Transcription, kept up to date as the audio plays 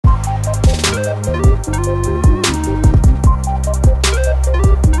Hey,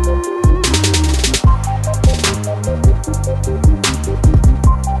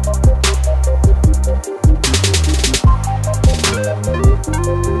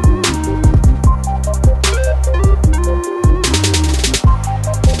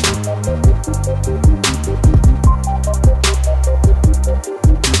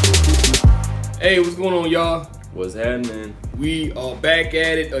 what's going on, y'all? What's happening? We are back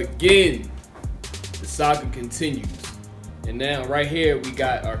at it again. The saga continues. And now, right here, we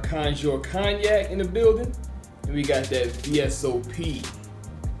got our Conjure Cognac in the building. And we got that VSOP,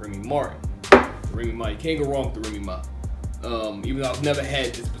 Remy Martin. Remy Martin. You can't go wrong with the Remy Martin. Even though I've never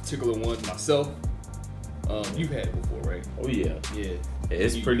had this particular one myself. You've had it before, right? Oh, yeah. Yeah.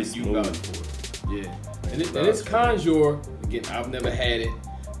 It's pretty smooth. Yeah. And it's Conjure. Again, I've never had it.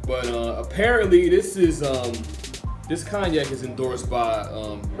 But apparently this is this cognac is endorsed by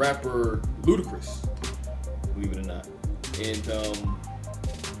rapper Ludacris, believe it or not. And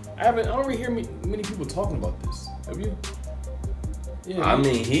I don't really hear many people talking about this. Have you? Yeah. I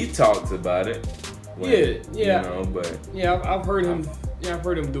mean, he talks about it. Yeah. You know, but yeah, I've heard him. Yeah, I've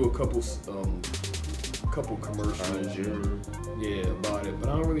heard him do a couple commercials. Yeah, about it. But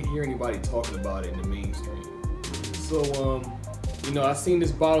I don't really hear anybody talking about it in the mainstream. So you know, I seen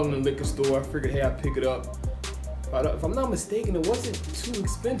this bottle in the liquor store. I figured, hey, I'll pick it up. If I'm not mistaken, it wasn't too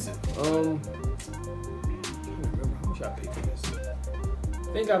expensive. I can't remember how much I paid for this.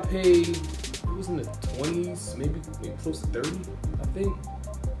 I think I paid, it was in the 20s, maybe close to 30, I think.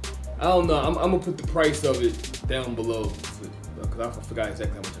 I don't know. I'm gonna put the price of it down below because I forgot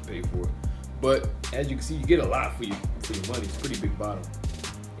exactly how much I paid for it. But as you can see, you get a lot for your money. It's a pretty big bottle.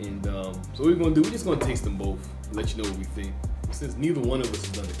 And so what we're gonna do, we're just gonna taste them both and let you know what we think. Since neither one of us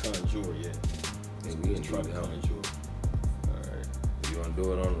has done the Conjure yet, so we can try the Conjure. Alright. You want to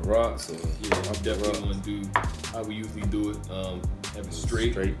do it on the rocks? Or yeah, I'm definitely going to do how we usually do it. Have it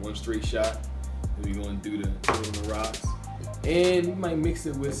straight, one straight shot. Then we're going to do it on the rocks. And we might mix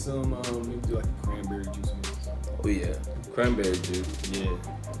it with some, maybe do like a cranberry juice mix. Oh yeah, cranberry juice. Yeah.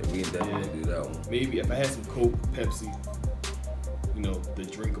 We can definitely do that one. Maybe if I had some Coke, Pepsi, you know, the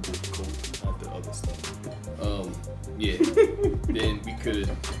drinkable Coke, not the other stuff. Yeah, then we could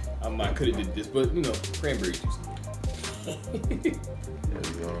I could have did this, but you know, cranberry juice.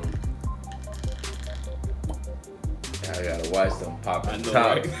 I gotta watch them popping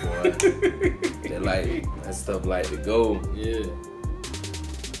tops, right? boy. They like that stuff like to go. Yeah.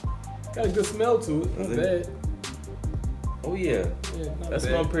 Got a good smell to it, not bad. Oh yeah, that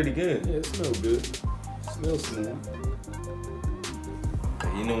smells pretty good. Yeah, it smells good. Smells smooth.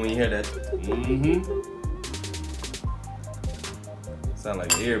 You know when you hear that? Mm-hmm. Sound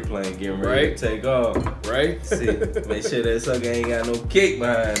like an airplane getting ready to take off. Right? See, make sure that sucker ain't got no kick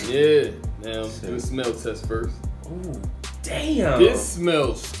behind it. Yeah. Now, do a smell test first. Ooh, damn. This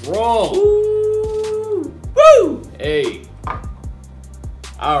smells strong. Ooh. Woo! Hey. I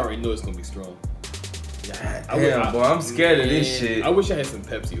already know it's gonna be strong. Damn, boy, I'm scared of this shit. I wish I had some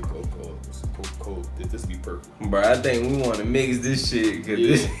Pepsi or Coke. Coca-Cola. This would be perfect. Bro, I think we want to mix this shit. Cause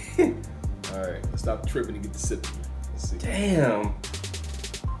this Alright, let's stop tripping and get the sipping. Let's see. Damn.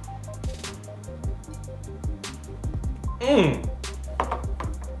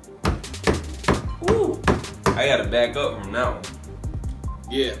 Ooh. I gotta back up from that one.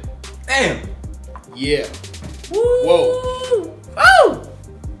 Yeah. Damn. Yeah. Woo. Whoa. Oh.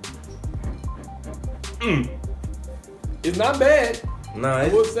 It's not bad. Nah, I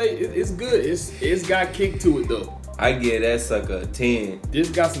will say it's good. It's got kick to it though. I give that sucker a 10. This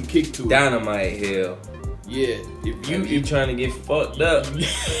got some kick to it. Dynamite hell. Yeah. If you trying to get fucked up. You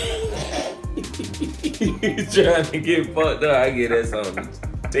trying to get fucked up, I give that something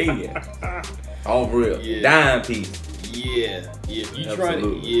 10. All real. Yeah. Dime piece. Yeah. If you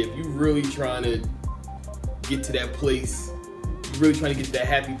Absolutely. if you really trying to get to that place, you really trying to get to that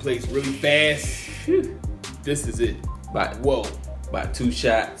happy place really fast, this is it. About 2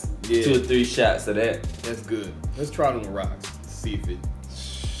 shots. Yeah. 2 or 3 shots of that. That's good. Let's try it on the rocks. See if it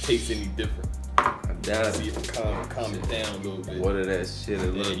tastes any different. Down. See if it calm it down a little bit. Water that shit a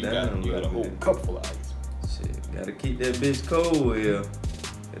little down. You got a whole cup full of ice. Shit, gotta keep that bitch cold here.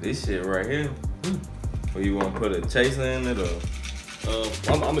 This shit right here. Or you wanna put a chaser in it or?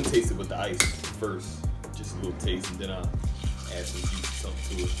 I'm gonna taste it with the ice first. Just a little taste and then I'll add some juice or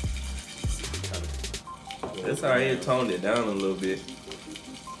something to it. See if it kinda That's alright, it toned it down a little bit.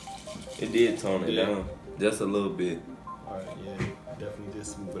 It did tone it down. Just a little bit. Alright, yeah. Definitely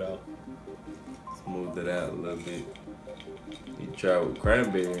just smooth it out. Smooth it out a little bit. You try with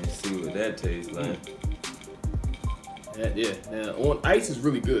cranberry and see what that tastes like. Yeah. Now on ice is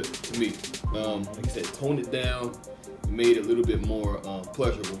really good to me. Like I said, toned it down, made it a little bit more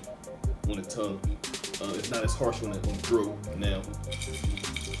pleasurable on the tongue. It's not as harsh on the throat now.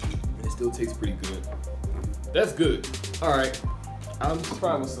 It still tastes pretty good. That's good. All right, I'm just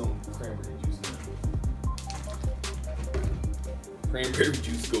trying with some cranberry juice now. Cranberry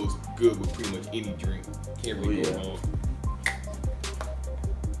juice goes good with pretty much any drink. Can't really go wrong.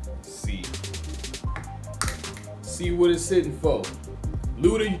 See what it's sitting for.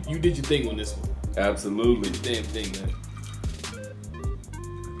 Luda, you did your thing on this one. Absolutely. You did your damn thing, man.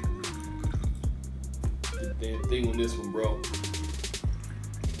 Did your damn thing on this one, bro.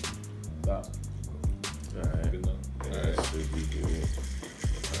 Stop. Alright. Good enough. Alright, should be good.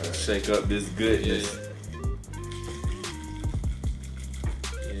 Alright. Shake up this goodness.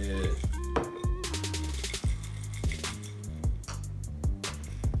 Yeah.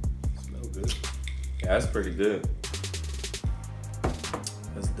 Smell good. Yeah, that's pretty good.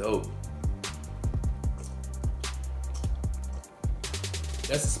 That's dope.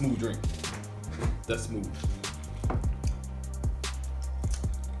 That's a smooth drink. That's smooth.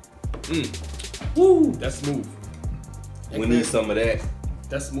 Woo! That's smooth. We need some of that.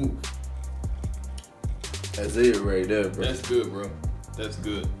 That's smooth. That's it right there, bro. That's good, bro. That's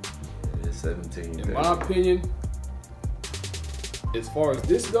good. It's 17. In my opinion, as far as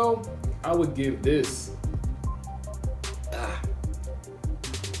this go, I would give this.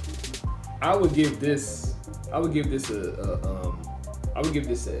 I would give this an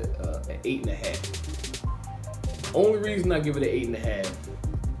 8.5. Only reason I give it an 8.5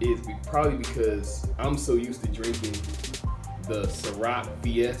 is probably because I'm so used to drinking the Ciroc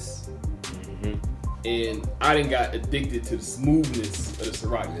VS, and I done got addicted to the smoothness of the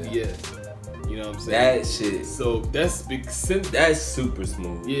Ciroc VS. You know what I'm saying? That shit. So that's big. That's super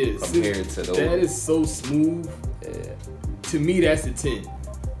smooth. Yeah, compared to those. That is so smooth. Yeah. To me, that's a 10. Absolutely.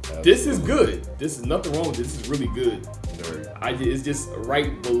 This is good. This is nothing wrong with this. This is really good. It's just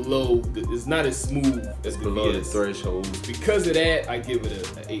right below. It's not as smooth. It's below the threshold. Because of that, I give it an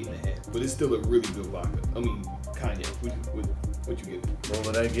 8.5. But it's still a really good vodka. I mean, cognac. What you give it? What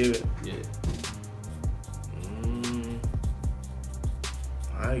would I give it? Yeah.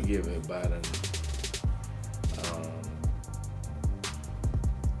 I give it about an.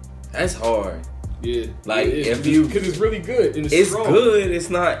 That's hard. Yeah. Like yeah, if you, because it's really good and it's strong. good. It's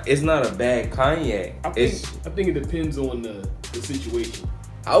not a bad cognac. I think it depends on the situation.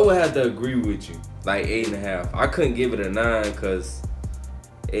 I would have to agree with you. Like 8.5. I couldn't give it a 9 because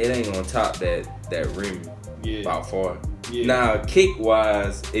it ain't gonna top that Remy. Yeah. By far. Yeah. Now kick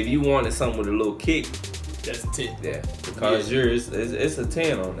wise, if you wanted something with a little kick, that's a 10. Yeah. Because yours it's a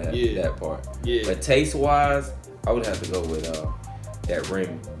 10 on that part. Yeah. But taste wise, I would have to go with that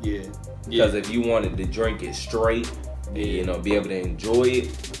Remy. Yeah. Because if you wanted to drink it straight and be able to enjoy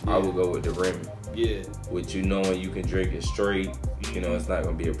it, I would go with the Remy. Yeah. With you knowing you can drink it straight, it's not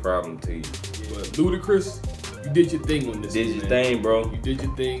gonna be a problem to you. But Ludacris, you did your thing on this. Did your thing, bro. You did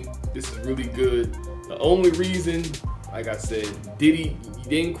your thing. This is really good. The only reason, like I said, Diddy, you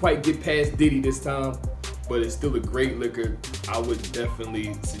didn't quite get past Diddy this time, but it's still a great liquor. I would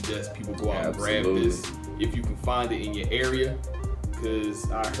definitely suggest people go out and grab this if you can find it in your area. Because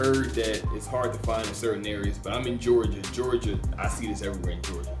I heard that it's hard to find in certain areas, but I'm in Georgia. I see this everywhere in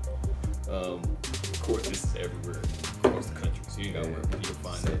Georgia. Of course, this is everywhere across the country, so you ain't gotta worry. You'll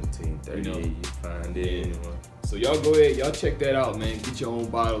find it. 1738, you find it. Yeah. So y'all go ahead, y'all check that out, man. Get your own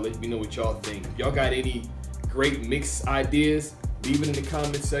bottle. Let me know what y'all think. If y'all got any great mix ideas, leave it in the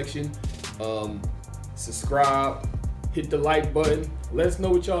comment section. Subscribe, hit the like button. Let us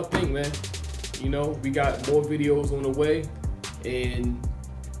know what y'all think, man. We got more videos on the way. And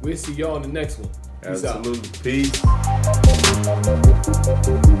we'll see y'all in the next one. Peace out. Absolutely. Peace.